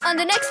on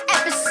the next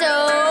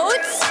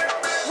episodes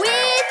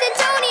with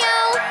Antonio.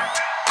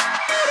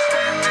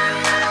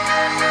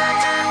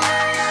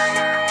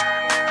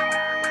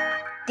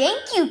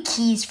 Thank you,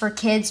 Keys for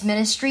Kids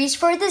Ministries,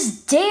 for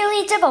this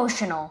daily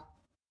devotional.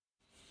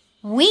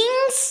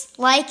 Wings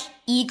like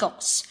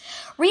eagles.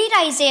 Read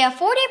Isaiah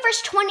 40,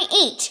 verse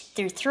 28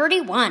 through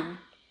 31.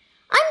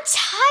 I'm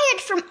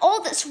tired from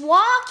all this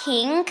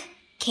walking,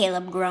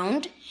 Caleb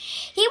groaned.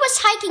 He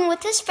was hiking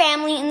with his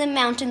family in the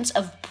mountains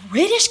of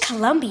British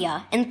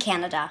Columbia in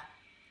Canada.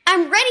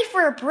 I'm ready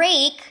for a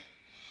break.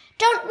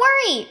 Don't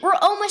worry, we're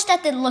almost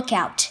at the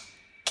lookout,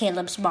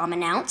 Caleb's mom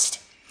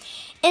announced.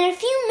 In a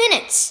few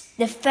minutes,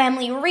 the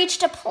family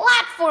reached a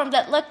platform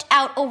that looked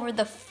out over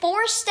the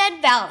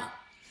Forstead Valley.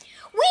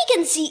 We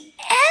can see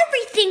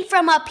everything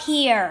from up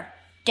here,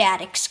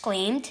 Dad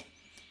exclaimed.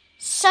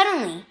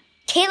 Suddenly,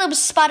 Caleb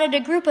spotted a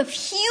group of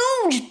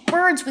huge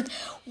birds with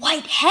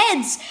white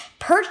heads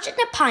perched in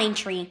a pine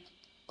tree.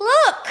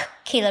 Look,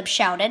 Caleb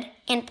shouted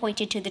and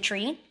pointed to the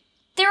tree.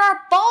 There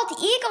are bald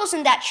eagles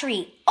in that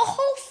tree, a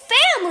whole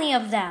family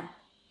of them.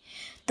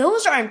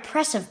 Those are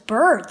impressive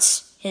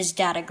birds, his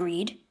dad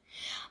agreed.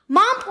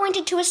 Mom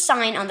pointed to a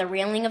sign on the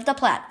railing of the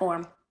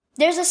platform.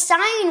 There's a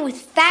sign with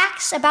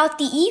facts about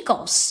the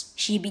eagles,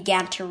 she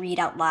began to read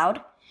out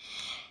loud.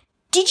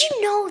 Did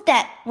you know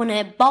that when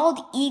a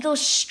bald eagle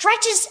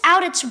stretches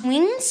out its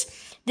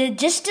wings, the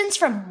distance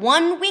from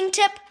one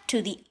wingtip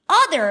to the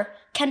other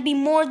can be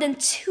more than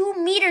 2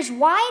 meters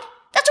wide?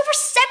 That's over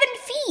 7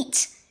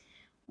 feet.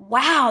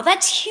 Wow,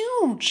 that's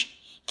huge,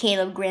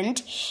 Caleb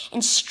grinned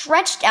and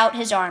stretched out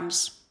his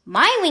arms.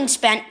 My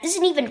wingspan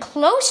isn't even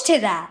close to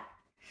that.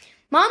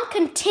 Mom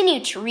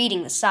continued to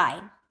reading the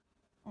sign.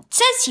 It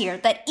says here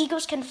that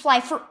eagles can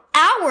fly for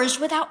hours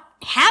without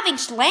having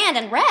to land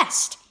and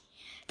rest.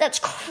 That's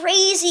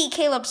crazy,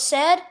 Caleb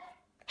said.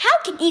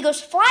 How can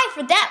eagles fly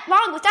for that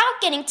long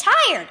without getting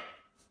tired?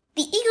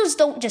 The eagles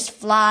don't just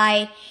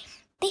fly,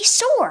 they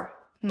soar,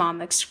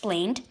 Mom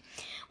explained.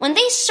 When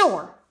they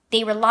soar,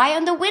 they rely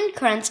on the wind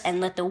currents and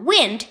let the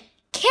wind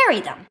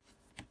carry them.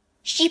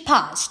 She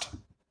paused,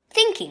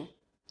 thinking.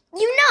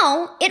 You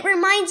know, it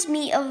reminds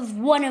me of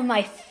one of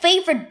my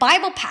favorite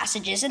Bible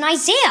passages in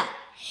Isaiah.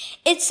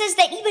 It says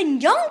that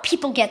even young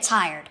people get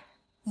tired.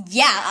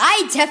 Yeah,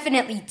 I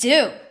definitely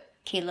do,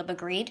 Caleb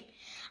agreed.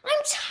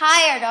 I'm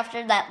tired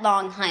after that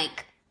long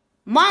hike.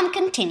 Mom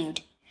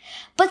continued.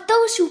 But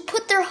those who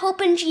put their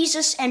hope in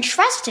Jesus and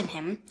trust in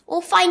him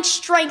will find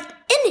strength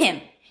in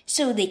him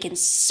so they can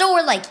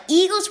soar like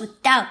eagles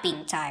without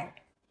being tired.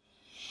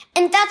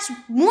 And that's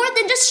more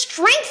than just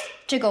strength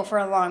to go for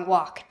a long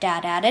walk,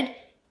 Dad added.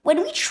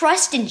 When we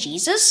trust in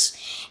Jesus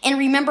and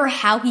remember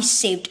how he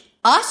saved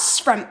us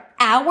from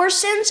our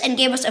sins and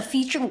gave us a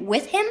future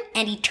with him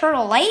and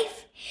eternal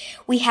life,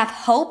 we have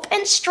hope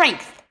and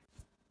strength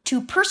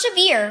to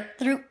persevere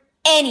through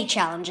any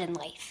challenge in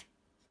life.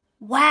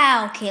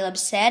 Wow, Caleb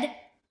said.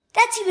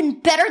 That's even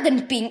better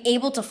than being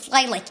able to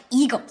fly like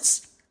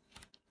eagles.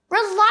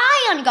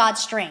 Rely on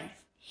God's strength.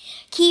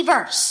 Key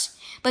verse,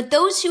 but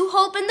those who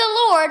hope in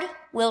the Lord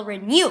will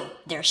renew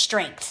their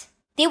strength.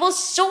 They will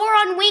soar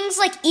on wings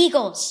like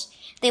eagles.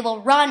 They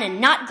will run and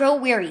not grow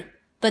weary,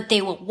 but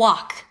they will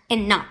walk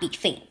and not be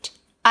faint.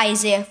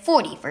 Isaiah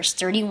 40, verse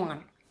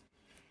 31.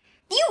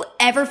 Do you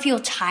ever feel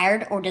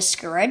tired or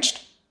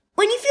discouraged?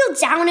 When you feel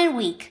down and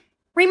weak,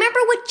 remember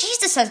what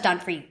Jesus has done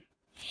for you.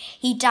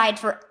 He died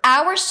for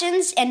our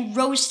sins and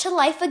rose to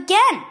life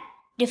again,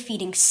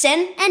 defeating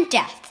sin and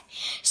death,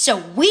 so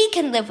we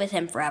can live with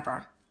him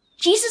forever.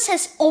 Jesus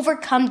has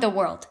overcome the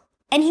world,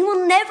 and he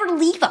will never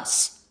leave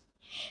us.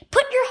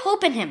 Put your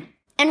hope in him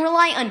and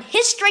rely on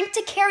his strength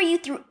to carry you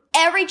through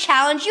every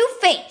challenge you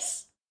face.